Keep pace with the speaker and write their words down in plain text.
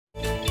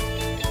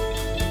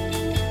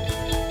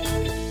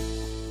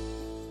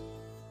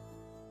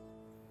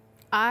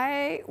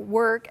I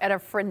work at a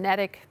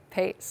frenetic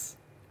pace.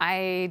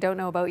 I don't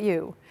know about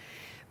you,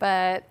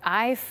 but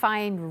I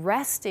find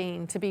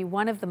resting to be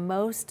one of the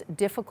most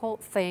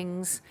difficult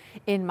things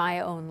in my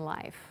own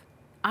life.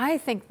 I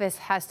think this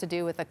has to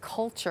do with a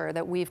culture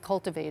that we've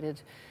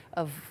cultivated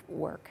of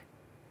work.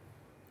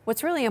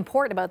 What's really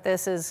important about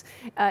this is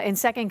in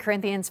 2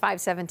 Corinthians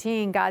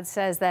 5:17, God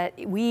says that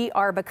we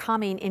are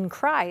becoming in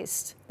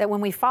Christ, that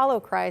when we follow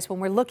Christ, when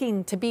we're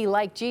looking to be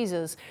like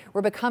Jesus,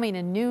 we're becoming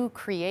a new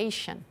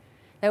creation.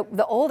 That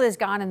the old is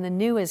gone and the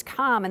new is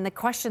come. And the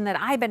question that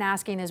I've been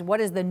asking is, what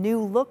does the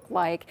new look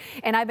like?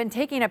 And I've been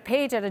taking a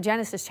page out of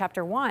Genesis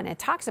chapter 1. It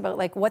talks about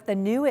like what the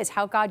new is,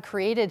 how God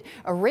created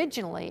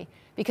originally,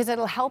 because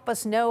it'll help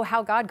us know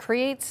how God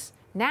creates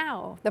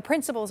now. The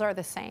principles are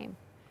the same.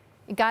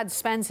 God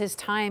spends his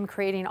time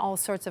creating all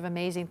sorts of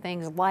amazing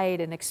things, light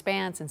and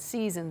expanse and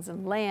seasons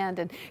and land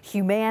and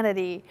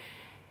humanity.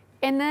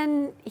 And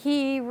then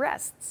he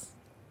rests.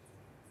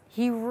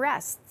 He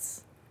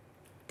rests.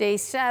 Day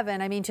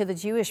 7, I mean, to the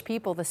Jewish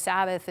people, the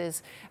Sabbath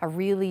is a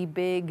really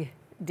big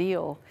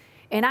deal.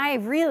 And I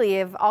really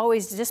have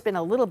always just been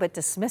a little bit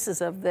dismissive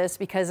of this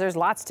because there's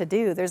lots to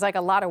do. There's like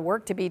a lot of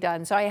work to be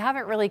done. So I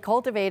haven't really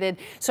cultivated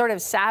sort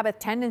of Sabbath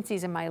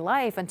tendencies in my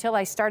life until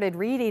I started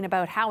reading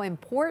about how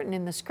important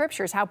in the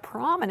scriptures, how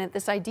prominent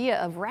this idea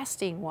of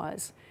resting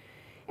was.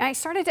 And I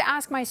started to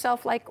ask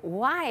myself, like,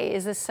 why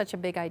is this such a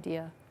big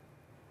idea?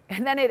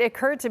 And then it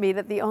occurred to me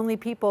that the only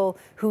people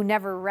who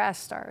never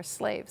rest are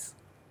slaves.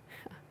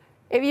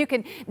 If you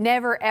can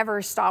never,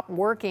 ever stop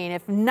working,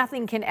 if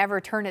nothing can ever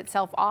turn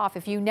itself off,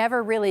 if you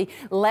never really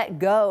let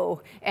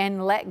go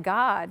and let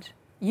God,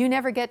 you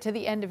never get to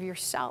the end of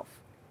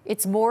yourself.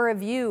 It's more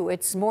of you,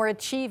 it's more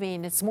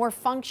achieving, it's more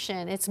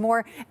function, it's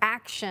more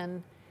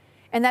action.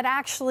 And that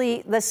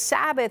actually the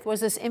Sabbath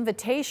was this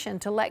invitation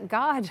to let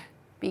God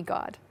be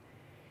God.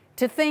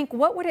 To think,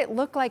 what would it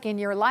look like in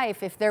your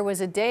life if there was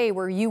a day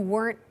where you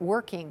weren't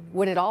working?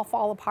 Would it all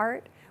fall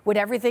apart? Would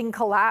everything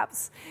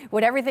collapse?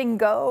 Would everything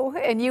go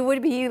and you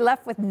would be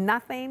left with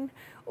nothing?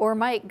 Or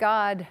might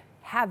God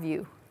have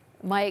you?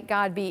 Might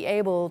God be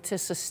able to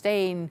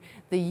sustain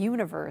the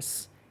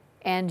universe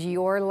and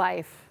your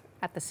life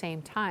at the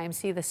same time?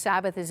 See, the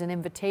Sabbath is an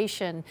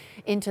invitation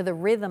into the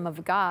rhythm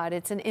of God.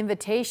 It's an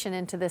invitation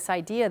into this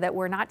idea that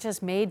we're not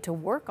just made to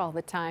work all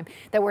the time,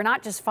 that we're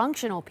not just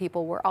functional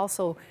people, we're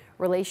also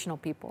relational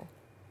people.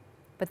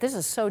 But this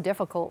is so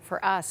difficult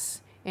for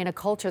us in a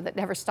culture that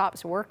never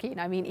stops working.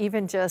 I mean,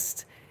 even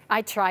just,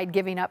 I tried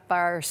giving up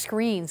our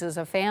screens as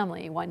a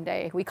family one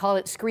day. We call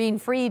it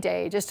screen-free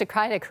day, just to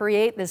kind of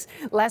create this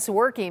less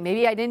working.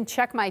 Maybe I didn't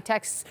check my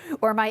texts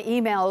or my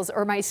emails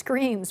or my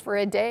screens for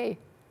a day.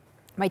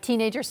 My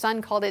teenager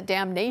son called it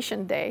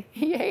Damnation Day.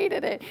 He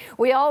hated it.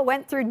 We all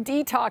went through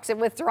detox and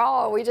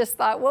withdrawal. We just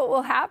thought, what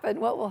will happen?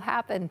 What will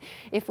happen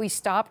if we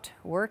stopped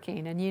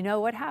working? And you know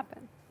what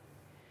happened?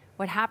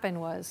 What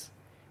happened was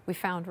we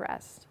found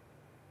rest.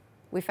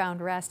 We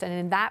found rest. And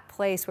in that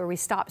place where we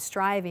stop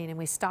striving and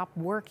we stop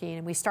working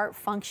and we start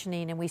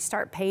functioning and we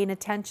start paying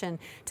attention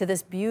to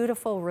this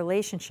beautiful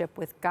relationship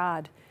with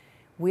God,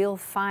 we'll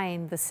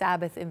find the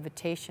Sabbath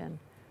invitation.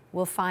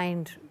 We'll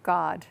find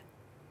God.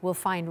 We'll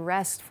find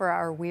rest for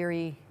our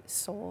weary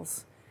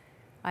souls.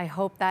 I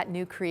hope that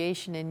new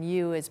creation in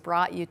you has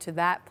brought you to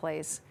that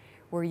place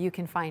where you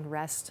can find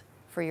rest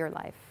for your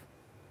life.